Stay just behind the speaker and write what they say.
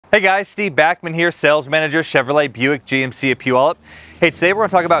Hey guys, Steve Backman here, Sales Manager, Chevrolet Buick GMC at Puyallup. Hey, today we're going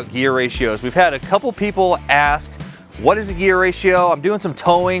to talk about gear ratios. We've had a couple people ask, what is a gear ratio? I'm doing some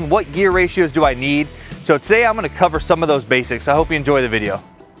towing. What gear ratios do I need? So today I'm going to cover some of those basics. I hope you enjoy the video.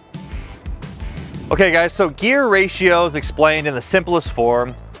 Okay guys, so gear ratios explained in the simplest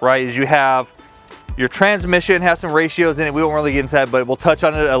form, right, is you have your transmission has some ratios in it. We won't really get into that, but we'll touch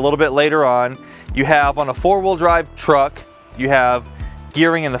on it a little bit later on. You have on a four-wheel drive truck, you have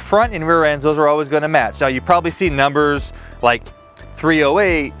gearing in the front and rear ends. Those are always going to match. Now you probably see numbers like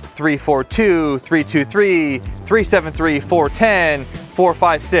 308, 342, 323, 373, 410,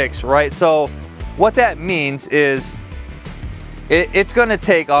 456, right? So what that means is it's going to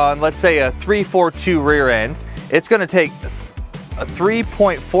take on, let's say, a 342 rear end. It's going to take a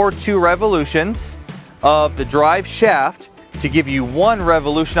 3.42 revolutions of the drive shaft to give you 1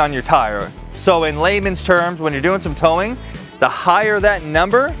 revolution on your tire. So in layman's terms, when you're doing some towing, the higher that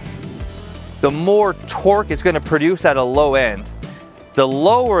number, the more torque it's going to produce at a low end. The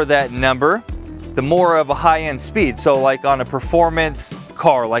lower that number, the more of a high-end speed. So like on a performance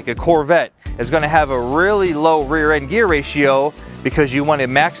car, like a Corvette, is going to have a really low rear-end gear ratio because you want to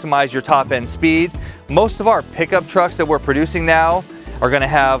maximize your top-end speed. Most of our pickup trucks that we're producing now are going to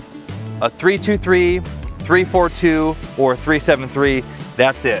have a 323, 342, or 373.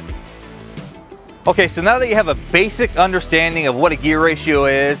 That's it. Okay, so now that you have a basic understanding of what a gear ratio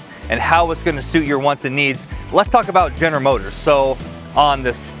is and how it's going to suit your wants and needs, let's talk about General Motors. So on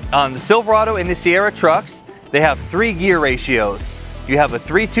the Silverado and the Sierra trucks, they have 3 gear ratios. You have a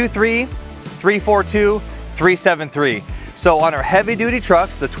 323, 342, 373. So on our heavy duty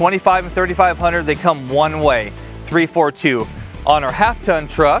trucks, the 25 and 3500, they come one way, 342. On our half-ton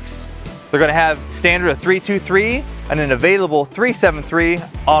trucks, they're going to have standard of 323 and an available 373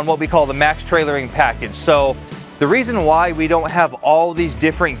 on what we call the max trailering package. So the reason why we don't have all these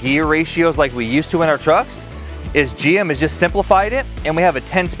different gear ratios like we used to in our trucks is GM has just simplified it, and we have a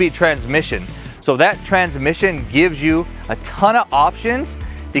 10-speed transmission. So that transmission gives you a ton of options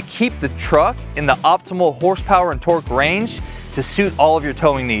to keep the truck in the optimal horsepower and torque range to suit all of your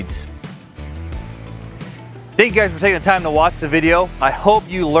towing needs. Thank you guys for taking the time to watch the video. I hope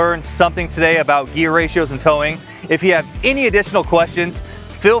you learned something today about gear ratios and towing. If you have any additional questions,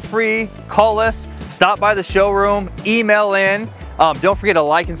 feel free, call us, stop by the showroom, email in. Don't forget to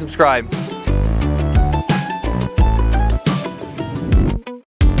like and subscribe.